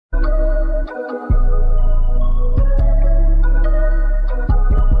You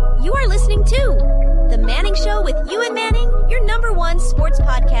are listening to The Manning Show with Ewan Manning. Your number one sports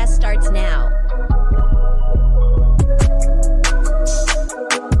podcast starts now.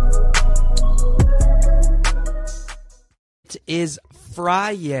 It is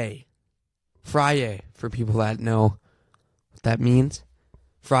Friday. Friday, for people that know what that means.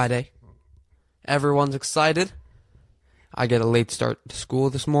 Friday. Everyone's excited. I get a late start to school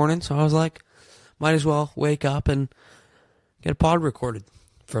this morning, so I was like, might as well wake up and get a pod recorded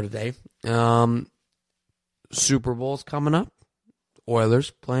for today. Super Bowl's coming up.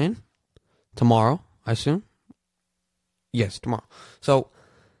 Oilers playing tomorrow, I assume. Yes, tomorrow. So,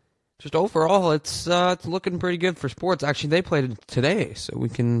 just overall, it's looking pretty good for sports. Actually, they played today, so we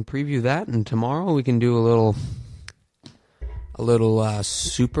can preview that. And tomorrow we can do a little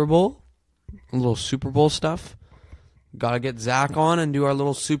Super Bowl, a little Super Bowl stuff. Got to get Zach on and do our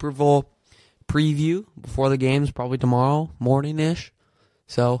little Super Bowl preview before the games, probably tomorrow morning-ish.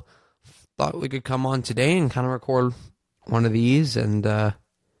 So, thought we could come on today and kind of record one of these. And,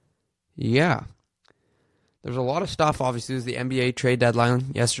 yeah. There's a lot of stuff. Obviously, there's the NBA trade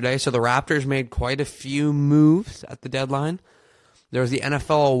deadline yesterday. So the Raptors made quite a few moves at the deadline. There was the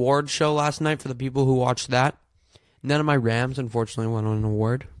NFL award show last night for the people who watched that. None of my Rams, unfortunately, won an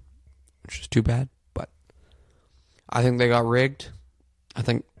award, which is too bad. But I think they got rigged. I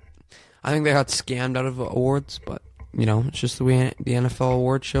think they got scammed out of awards. But, you know, it's just the way the NFL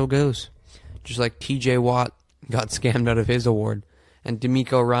award show goes. Just like T.J. Watt got scammed out of his award. And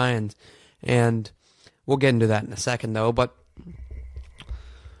D'Amico Ryans. And we'll get into that in a second, though, but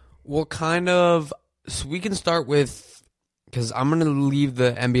we'll so we can start with, because I'm going to leave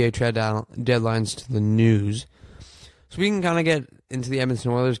the NBA trade deadlines to the news, so we can kind of get into the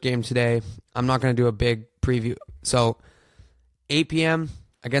Edmonton Oilers game today. I'm not going to do a big preview. So 8 p.m.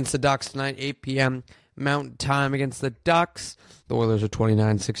 against the Ducks tonight, 8 p.m. Mountain Time against the Ducks. The Oilers are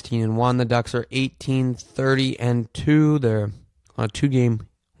 29-16-1. The Ducks are 18-30-2. They're on a 2-game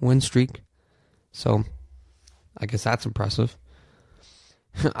win streak. So, I guess that's impressive.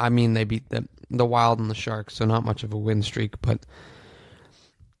 I mean, they beat the Wild and the Sharks, so not much of a win streak. But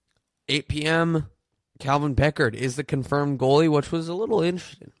 8 p.m., Calvin Pickard is the confirmed goalie, which was a little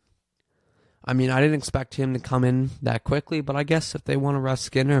interesting. I mean, I didn't expect him to come in that quickly, but I guess if they want to rest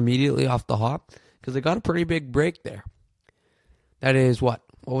Skinner immediately off the hop, because they got a pretty big break there. That is what?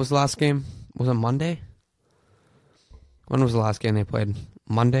 What was the last game? Was it Monday? When was the last game they played?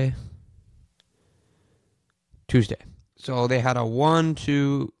 Monday? Tuesday. So they had a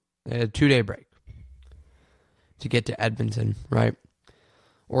 2-day break to get to Edmonton, right?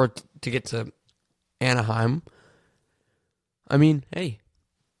 Or to get to Anaheim. I mean, hey,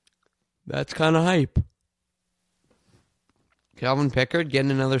 that's kind of hype. Calvin Pickard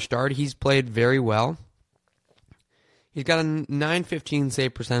getting another start. He's played very well. He's got a .915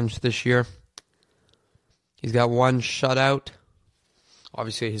 save percentage this year. He's got one shutout.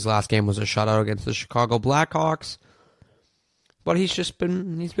 Obviously, his last game was a shutout against the Chicago Blackhawks, but he's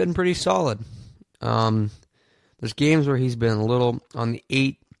been pretty solid. There's games where he's been a little on the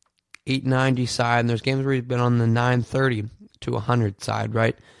 890 side, and there's games where he's been on the 930 to 100 side,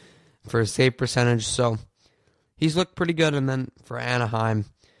 right, for his save percentage. So he's looked pretty good. And then for Anaheim,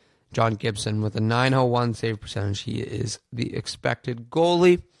 John Gibson with a .901 save percentage. He is the expected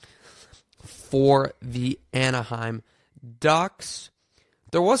goalie for the Anaheim Ducks.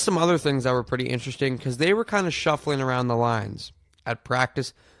 There was some other things that were pretty interesting because they were kind of shuffling around the lines at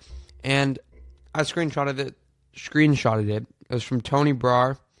practice, and I screenshotted it. It was from Tony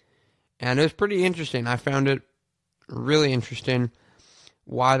Brar, and it was pretty interesting. I found it really interesting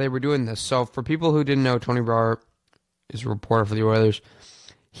why they were doing this. So for people who didn't know, Tony Brar is a reporter for the Oilers.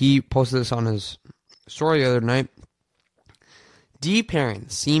 He posted this on his story the other night. D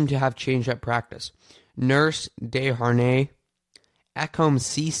pairings seem to have changed at practice. Nurse, Desharnais, Ekholm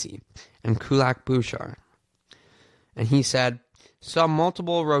Ceci, and Kulak Bouchard. And he said, saw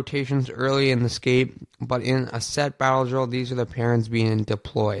multiple rotations early in the skate, but in a set battle drill, these are the pairings being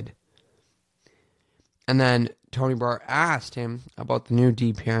deployed. And then Tony Brar asked him about the new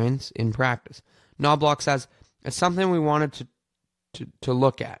D pairings in practice. Knobloch says, it's something we wanted to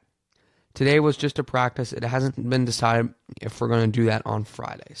look at. Today was just a practice. It hasn't been decided if we're going to do that on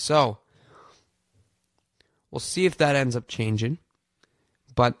Friday. So, we'll see if that ends up changing.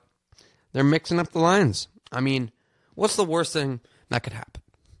 But they're mixing up the lines. I mean, what's the worst thing that could happen?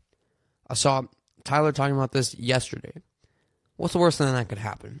 I saw Tyler talking about this yesterday. What's the worst thing that could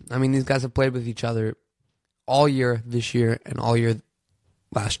happen? I mean, these guys have played with each other all year this year and all year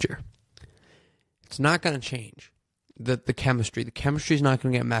last year. It's not going to change. the chemistry. The chemistry is not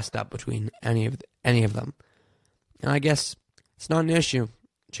going to get messed up between any of them. And I guess it's not an issue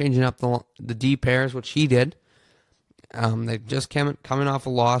changing up the D pairs, which he did. They just coming off a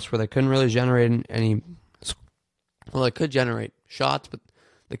loss where they couldn't really generate any. Well, they could generate shots, but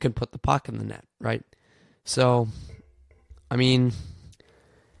they couldn't put the puck in the net, right? So, I mean,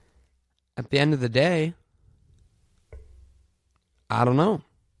 at the end of the day, I don't know.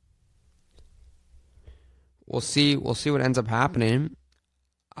 We'll see what ends up happening.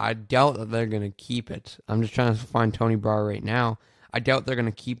 I doubt that they're going to keep it. I'm just trying to find Tony Brar right now. I doubt they're going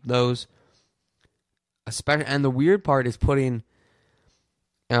to keep those. Especially, and the weird part is putting.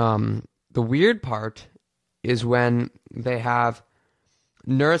 The weird part is when they have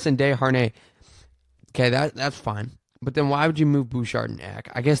Nurse and Desharnais. Okay, that's fine. But then why would you move Bouchard and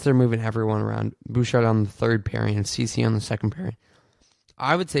Eck? I guess they're moving everyone around. Bouchard on the third pairing and Ceci on the second pairing.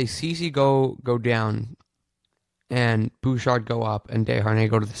 I would say Ceci go down and Bouchard go up and Desharnais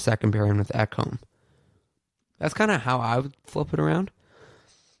go to the second pairing with Ekholm. That's kind of how I would flip it around.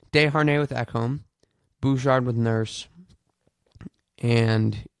 Desharnais with Ekholm, Bouchard with Nurse,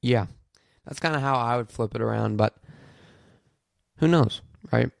 and yeah, that's kind of how I would flip it around, but who knows,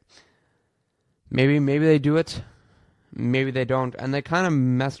 right? Maybe they do it, maybe they don't, and they kind of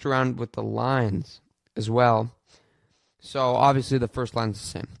messed around with the lines as well. So obviously the first line's the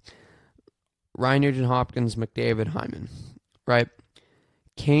same. Ryan Nugent-Hopkins, McDavid, Hyman, right?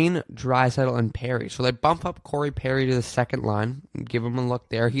 Kane, Draisaitl, and Perry. So they bump up Corey Perry to the second line and give him a look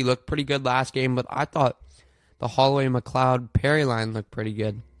there. He looked pretty good last game, but I thought the Holloway, McLeod, Perry line looked pretty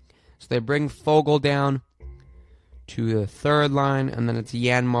good. So they bring Fogle down to the third line, and then it's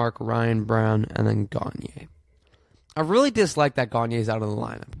Janmark, Ryan Brown, and then Gagne. I really dislike that Gagne's out of the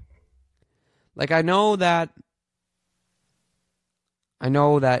lineup. Like, I know that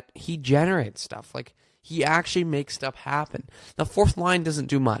he generates stuff. Like, he actually makes stuff happen. The fourth line doesn't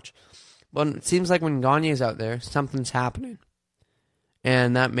do much. But it seems like when Gagne's out there, something's happening.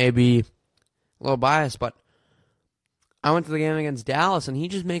 And that may be a little biased, but I went to the game against Dallas, and he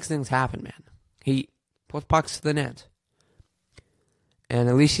just makes things happen, man. He puts pucks to the net. And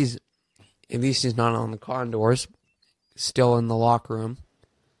at least he's not on the Condors, still in the locker room.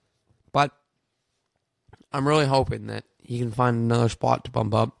 But I'm really hoping that he can find another spot to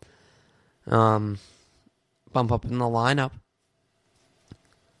bump up in the lineup.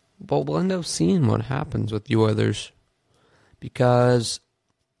 But we'll end up seeing what happens with the Oilers, because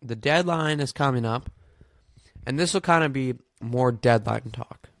the deadline is coming up, and this will kind of be more deadline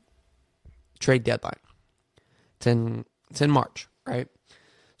talk. Trade deadline. It's in March, right?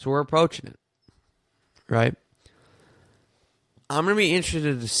 So we're approaching it, right? I'm going to be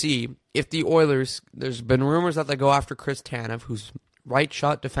interested to see if the Oilers, there's been rumors that they go after Chris Tanev, who's right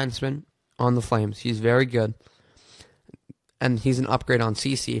shot defenseman on the Flames. He's very good. And he's an upgrade on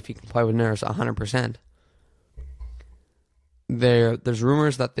CC if he can play with Nurse 100%. There's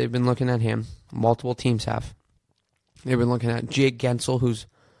rumors that they've been looking at him. Multiple teams have. They've been looking at Jake Gensel, who's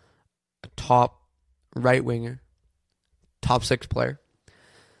a top right winger, top 6 player.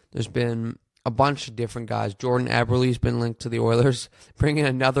 There's been a bunch of different guys. Jordan Eberle's been linked to the Oilers. Bringing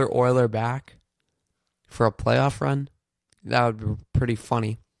another Oiler back for a playoff run, that would be pretty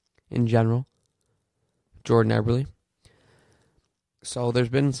funny in general. Jordan Eberle. So there's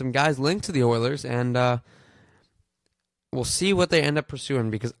been some guys linked to the Oilers, and we'll see what they end up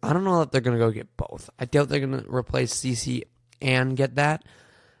pursuing, because I don't know that they're going to go get both. I doubt they're going to replace CC and get that.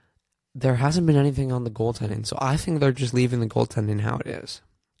 There hasn't been anything on the goaltending, so I think they're just leaving the goaltending how it is.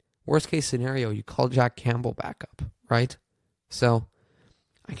 Worst case scenario, you call Jack Campbell back up, right? So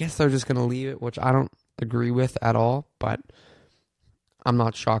I guess they're just going to leave it, which I don't agree with at all, but I'm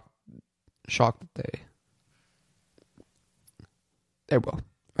not shocked that they will,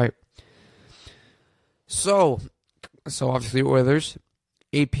 right? So obviously Oilers,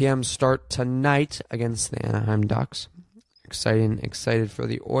 8 p.m. start tonight against the Anaheim Ducks. Excited for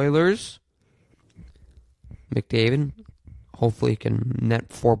the Oilers. McDavid hopefully can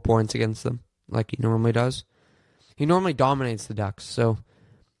net 4 points against them like he normally does. He normally dominates the Ducks, so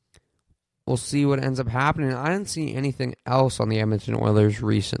we'll see what ends up happening. I didn't see anything else on the Edmonton Oilers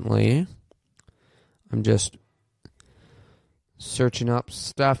recently. I'm just searching up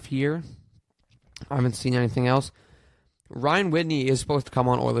stuff here. I haven't seen anything else. Ryan Whitney is supposed to come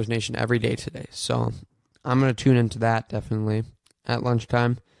on Oilers Nation every day today, so I'm going to tune into that definitely at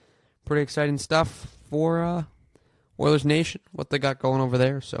lunchtime. Pretty exciting stuff for Oilers Nation, what they got going over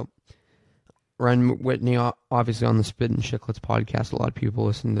there. So Ryan Whitney, obviously on the Spit and Chicklets podcast, a lot of people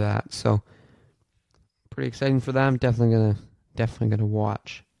listen to that. So pretty exciting for them. Definitely gonna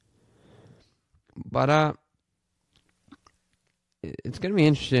watch. But it's going to be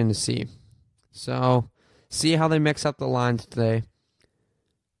interesting to see. So, see how they mix up the lines today.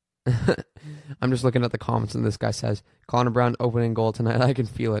 I'm just looking at the comments, and this guy says, Connor Brown opening goal tonight. I can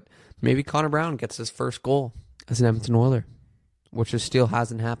feel it. Maybe Connor Brown gets his first goal as an Edmonton Oiler, which still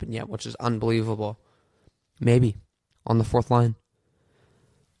hasn't happened yet, which is unbelievable. Maybe on the fourth line.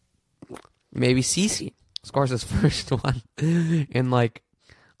 Maybe Ceci scores his first one in like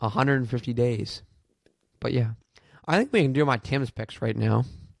 150 days. But yeah, I think we can do my Tim's picks right now.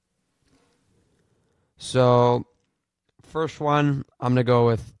 So, first one, I'm going to go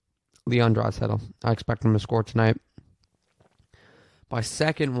with Leon Draisaitl. I expect him to score tonight. My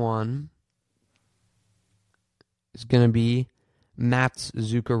second one is going to be Mats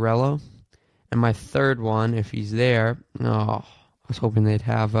Zuccarello. And my third one, if he's there, I was hoping they'd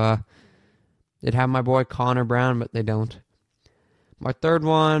have my boy Connor Brown, but they don't. My third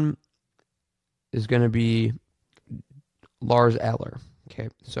one is going to be Lars Eller. Okay,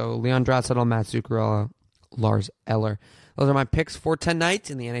 so Leon Draisaitl, Mats Zuccarello, Lars Eller. Those are my picks for tonight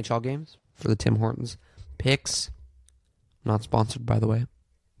in the NHL games for the Tim Hortons picks. Not sponsored, by the way,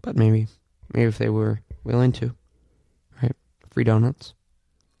 but maybe if they were willing to, right? Free donuts.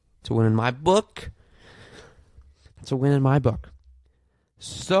 It's a win in my book. That's a win in my book.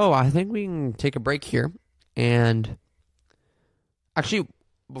 So I think we can take a break here, and actually,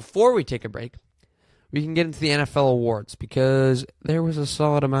 before we take a break, we can get into the NFL awards because there was a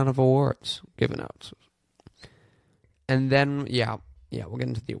solid amount of awards given out. And then, we'll get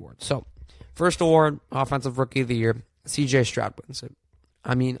into the awards. So, first award, Offensive Rookie of the Year, C.J. Stroud wins it.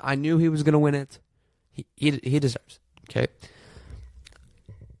 I mean, I knew he was going to win it. He deserves it, okay?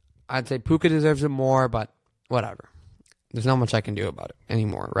 I'd say Puka deserves it more, but whatever. There's not much I can do about it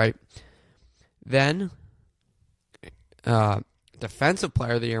anymore, right? Then, Defensive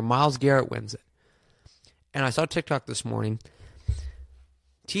Player of the Year, Myles Garrett wins it. And I saw TikTok this morning.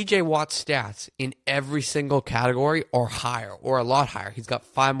 TJ Watt's stats in every single category are higher, or a lot higher. He's got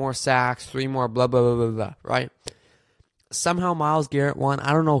 5 more sacks, 3 more blah, blah, blah, blah, blah, right? Somehow Myles Garrett won.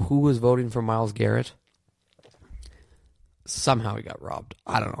 I don't know who was voting for Myles Garrett. Somehow he got robbed.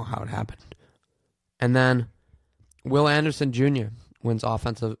 I don't know how it happened. And then Will Anderson Jr. wins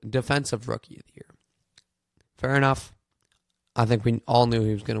Defensive Rookie of the Year. Fair enough. I think we all knew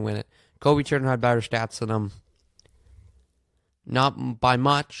he was going to win it. Kobe Turner had better stats than him. Not by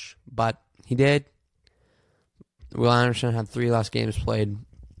much, but he did. Will Anderson had 3 less games played.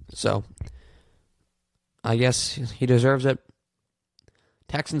 So, I guess he deserves it.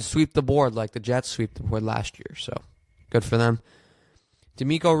 Texans sweep the board like the Jets sweep the board last year. So, good for them.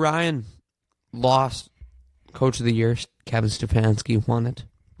 DeMeco Ryan lost Coach of the Year. Kevin Stefanski won it,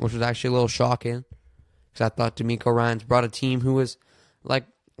 which was actually a little shocking. Because I thought DeMeco Ryans brought a team who was like,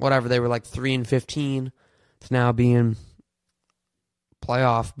 whatever, they were like 3-15 to now being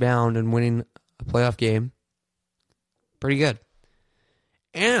playoff bound and winning a playoff game. Pretty good.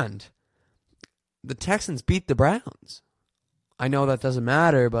 And the Texans beat the Browns. I know that doesn't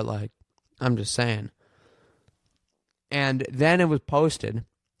matter, but like, I'm just saying. And then it was posted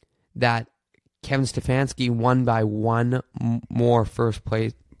that Kevin Stefanski won by 1 more first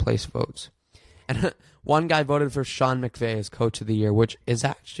place votes. And one guy voted for Sean McVay as Coach of the Year, which is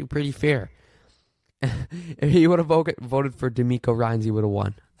actually pretty fair. If he would have voted for DeMeco Ryans, he would have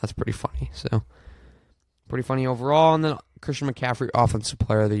won. That's pretty funny. So, pretty funny overall. And then Christian McCaffrey, Offensive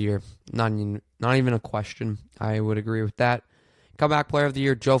Player of the Year. Not even a question. I would agree with that. Comeback Player of the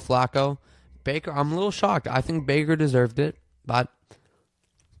Year, Joe Flacco. Baker, I'm a little shocked. I think Baker deserved it, but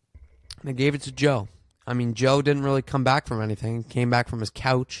they gave it to Joe. I mean, Joe didn't really come back from anything. He came back from his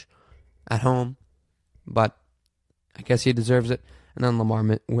couch at home, but I guess he deserves it. And then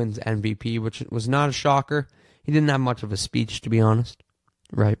Lamar wins MVP, which was not a shocker. He didn't have much of a speech, to be honest.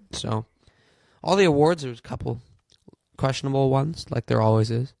 Right, so all the awards, there was a couple questionable ones, like there always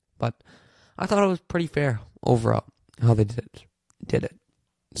is. But I thought it was pretty fair overall, how they did it.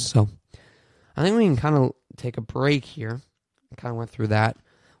 So I think we can kind of take a break here. Kind of went through that.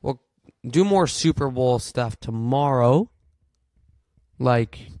 We'll do more Super Bowl stuff tomorrow.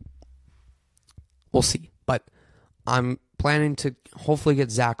 Like, we'll see. But I'm planning to hopefully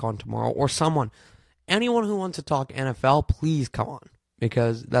get Zach on tomorrow or someone. Anyone who wants to talk NFL, please come on.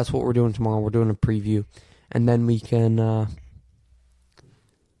 Because that's what we're doing tomorrow. We're doing a preview. And then we can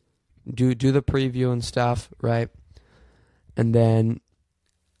do the preview and stuff, right? And then,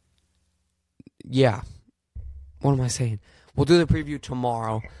 yeah. What am I saying? We'll do the preview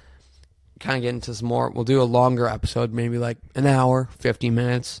tomorrow. Kind of get into some more. We'll do a longer episode, maybe like an hour, 50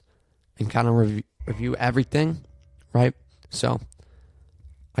 minutes, and kind of review everything, right? So,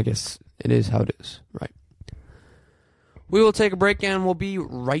 I guess it is how it is, right? We will take a break and we'll be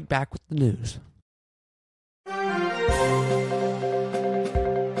right back with the news.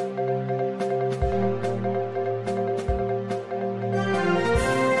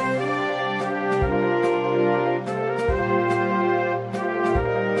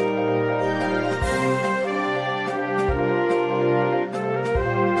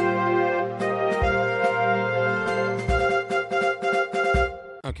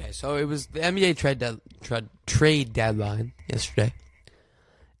 Okay, so it was the NBA trade deadline yesterday,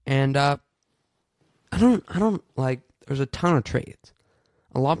 and I don't like. There's a ton of trades,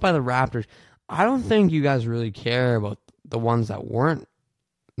 a lot by the Raptors. I don't think you guys really care about the ones that weren't,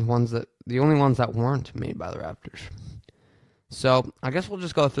 the only ones that weren't made by the Raptors. So I guess we'll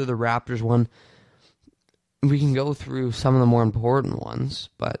just go through the Raptors one. We can go through some of the more important ones,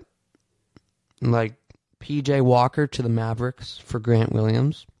 but like PJ Walker to the Mavericks for Grant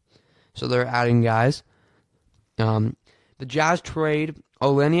Williams. So they're adding guys. The Jazz trade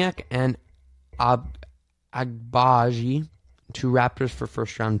Olynyk and Agbaji to Raptors for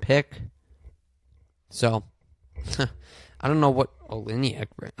first-round pick. So I don't know what Olynyk.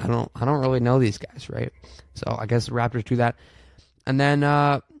 I don't really know these guys, right? So I guess the Raptors do that. And then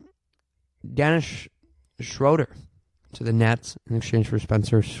Dennis Schroeder to the Nets in exchange for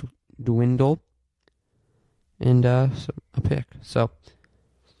Spencer Dwindle. And a pick. So,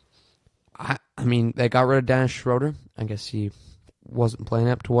 I mean, they got rid of Dennis Schroeder. I guess he wasn't playing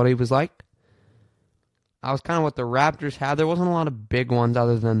up to what he was like. I was kind of what the Raptors had. There wasn't a lot of big ones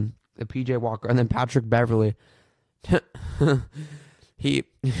other than the PJ Walker. And then Patrick Beverley. He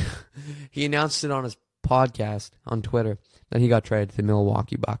announced it on his podcast on Twitter that he got traded to the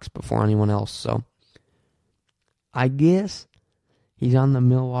Milwaukee Bucks before anyone else. So, I guess he's on the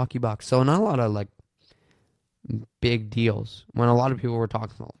Milwaukee Bucks. So, not a lot of, big deals. When a lot of people were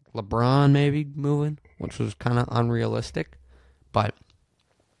talking about LeBron maybe moving, which was kind of unrealistic. But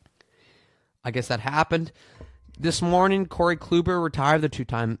I guess that happened. This morning, Corey Kluber retired, the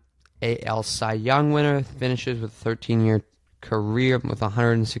two-time AL Cy Young winner, finishes with a 13-year career with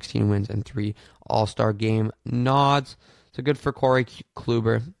 116 wins and 3 All-Star Game nods. So good for Corey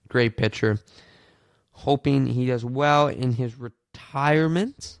Kluber. Great pitcher. Hoping he does well in his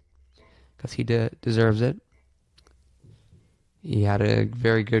retirement because he deserves it. He had a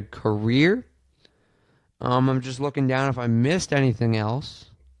very good career. I'm just looking down if I missed anything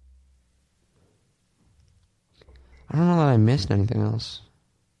else. I don't know that I missed anything else.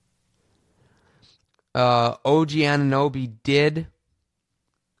 OG Anunoby did.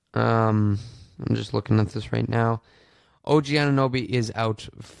 I'm just looking at this right now. OG Anunoby is out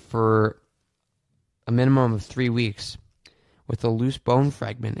for a minimum of 3 weeks with a loose bone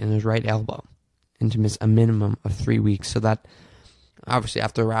fragment in his right elbow, and to miss a minimum of 3 weeks. So that, obviously,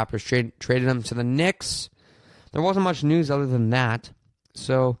 after the Raptors traded him to the Knicks, there wasn't much news other than that.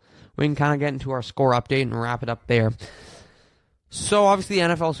 So we can kind of get into our score update and wrap it up there. So obviously the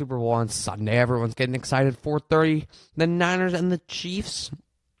NFL Super Bowl on Sunday. Everyone's getting excited. 4:30, the Niners and the Chiefs.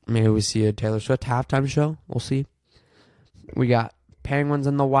 Maybe we see a Taylor Swift halftime show. We'll see. We got Penguins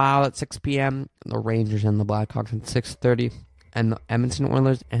and the Wild at 6 p.m. The Rangers and the Blackhawks at 6:30. And the Edmonton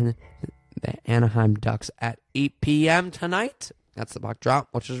Oilers and the Anaheim Ducks at 8 p.m. tonight. That's the puck drop,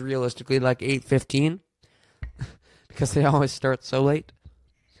 which is realistically like 8:15 because they always start so late.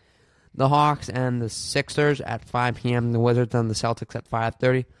 The Hawks and the Sixers at 5 p.m. The Wizards and the Celtics at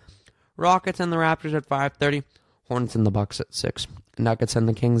 5:30. Rockets and the Raptors at 5:30. Hornets and the Bucks at 6. Nuggets and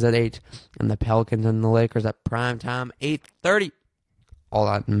the Kings at 8. And the Pelicans and the Lakers at prime time, 8:30. All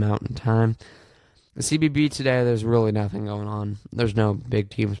that in Mountain Time. The CBB today, there's really nothing going on. There's no big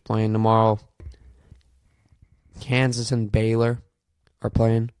teams playing tomorrow. Kansas and Baylor are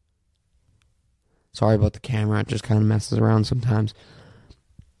playing. Sorry about the camera. It just kind of messes around sometimes.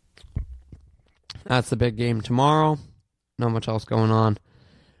 That's the big game tomorrow. Not much else going on.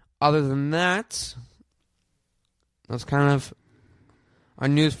 Other than that, that's kind of our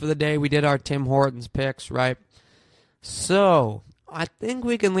news for the day. We did our Tim Hortons picks, right? So, I think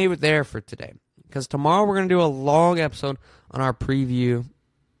we can leave it there for today. Because tomorrow we're going to do a long episode on our preview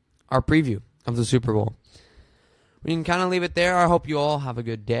of the Super Bowl. We can kind of leave it there. I hope you all have a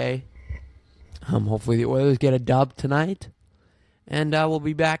good day. Hopefully the Oilers get a dub tonight. And we'll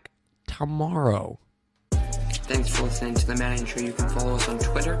be back tomorrow. Thanks for listening to The Manning Show. You can follow us on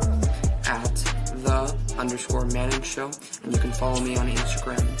Twitter at @the_Manning Show. And you can follow me on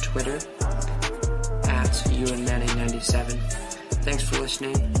Instagram and Twitter at UNManning97. Thanks for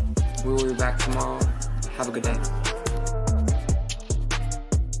listening. We will be back tomorrow. Have a good day.